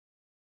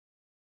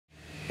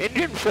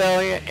engine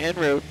failure en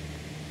route.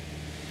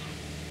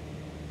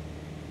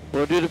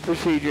 We'll do the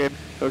procedure.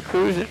 We're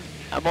cruising.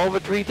 I'm over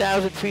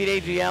 3,000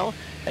 feet AGL.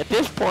 At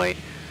this point,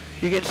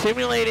 you can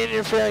simulate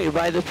engine failure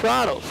by the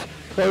throttles.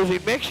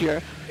 Closing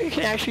mixture, you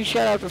can actually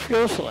shut out the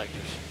fuel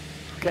selectors.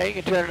 Okay, you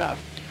can turn it off.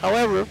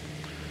 However,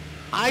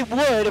 I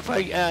would, if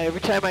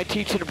every time I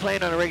teach in a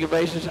plane on a regular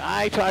basis,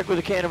 I talk with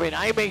the canopy and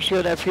I make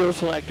sure that fuel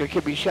selector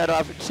can be shut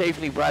off and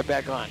safely brought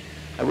back on.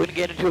 I wouldn't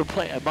get into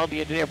a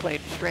multi-engineer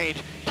plane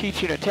strange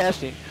teaching or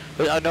testing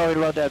without knowing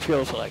about that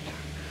fuel selector.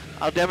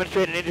 I'll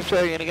demonstrate an engine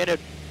failure, and again,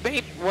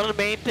 one of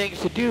the main things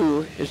to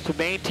do is to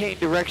maintain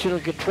directional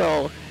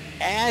control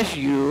as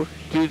you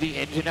do the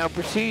engine out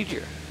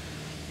procedure.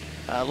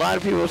 A lot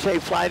of people say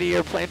fly the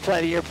airplane,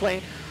 fly the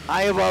airplane.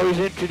 I have always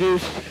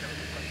introduced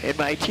in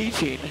my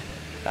teaching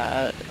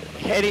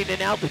heading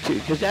and altitude,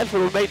 because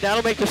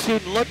that'll make the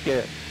student look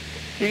good.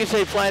 You can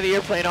say fly the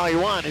airplane all you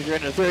want if you're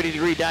in a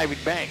 30-degree diving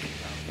bank.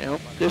 You know,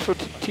 this will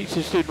teach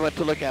the student what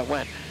to look at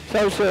when.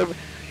 So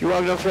you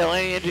want to fill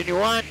any engine you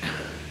want.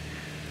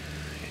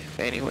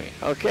 Anyway,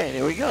 okay,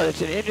 there we go.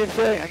 That's an engine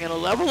failure. I'm going to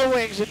level the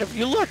wings, and if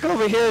you look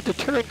over here at the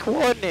turn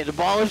coordinate, the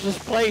ball is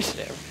displaced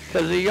there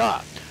because of the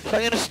yaw. So I'm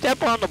going to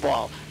step on the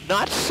ball,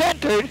 not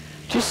centered,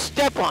 just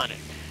step on it.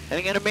 And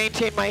I'm going to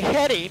maintain my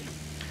heading.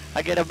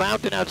 I get a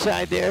mountain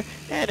outside there,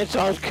 and it's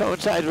all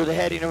coincides with a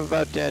heading of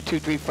about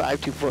 235,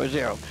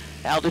 240.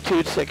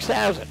 Altitude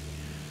 6,000.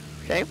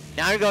 Okay,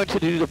 now I'm going to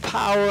do the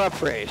power up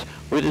phrase,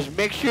 where there's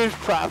mixtures,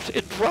 props,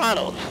 and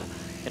throttles.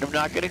 And I'm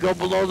not going to go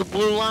below the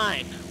blue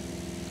line.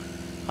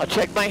 I'll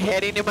check my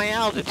heading and my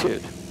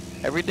altitude.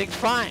 Everything's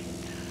fine.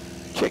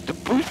 Check the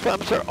boost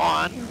pumps are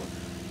on,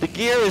 the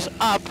gear is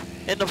up,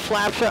 and the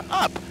flaps are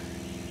up.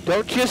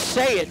 Don't just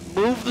say it,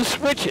 move the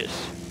switches.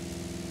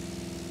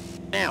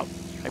 Now,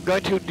 I'm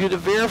going to do the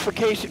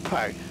verification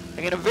part. I'm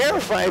going to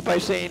verify it by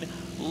saying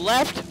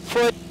left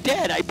foot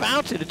dead. I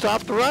bounce it, it's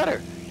off the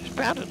rudder. Just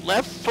bounce it,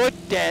 left foot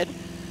dead,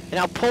 and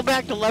I'll pull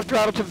back the left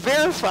throttle to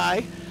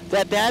verify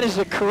that that is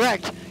the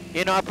correct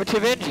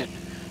inoperative engine.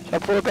 So I'll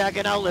pull it back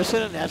and I'll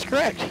listen, and that's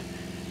correct.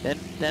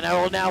 Then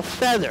I will now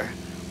feather.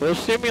 We'll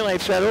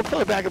simulate feather, we'll pull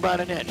it back about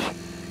an inch.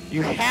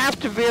 You have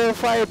to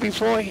verify it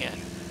beforehand,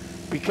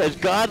 because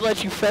God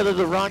lets you feather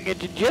the wrong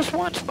engine just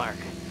once, Mark.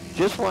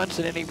 Just once,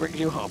 and then he brings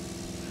you home.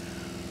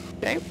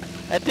 Okay?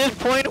 At this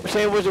point,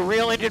 say it was a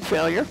real engine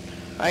failure,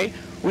 right?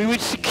 We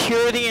would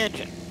secure the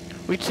engine.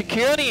 We'd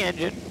secure the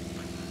engine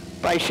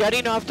by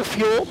shutting off the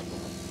fuel,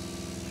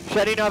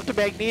 shutting off the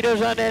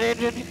magnetos on that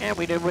engine, and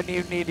we wouldn't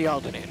even need the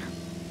alternator.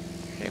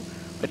 Okay?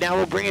 But now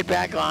we'll bring it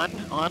back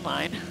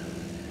online.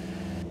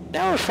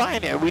 Now we're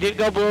fine there. We didn't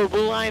go below the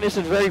blue line. This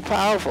is a very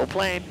powerful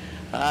plane.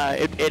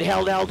 It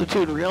held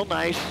altitude real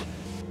nice.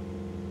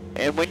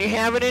 And when you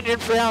have an engine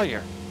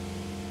failure,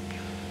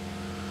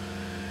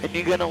 and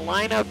you're going to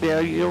line up there,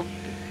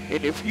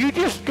 and if you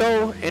just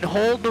go and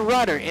hold the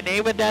rudder and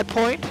aim at that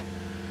point,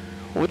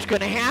 what's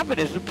going to happen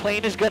is the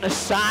plane is going to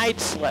side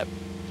slip.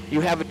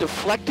 You have a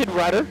deflected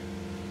rudder,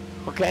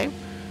 okay?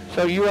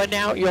 So you're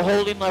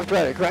holding left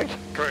rudder, correct?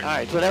 Correct. All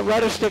right, so that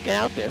rudder's sticking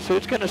out there, so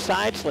it's going to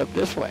side slip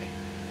this way.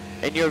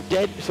 And you're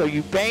dead, so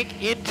you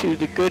bank into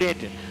the good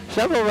engine.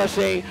 Some of us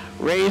say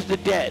raise the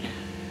dead.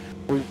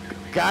 We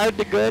guard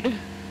the good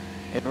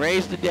and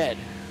raise the dead.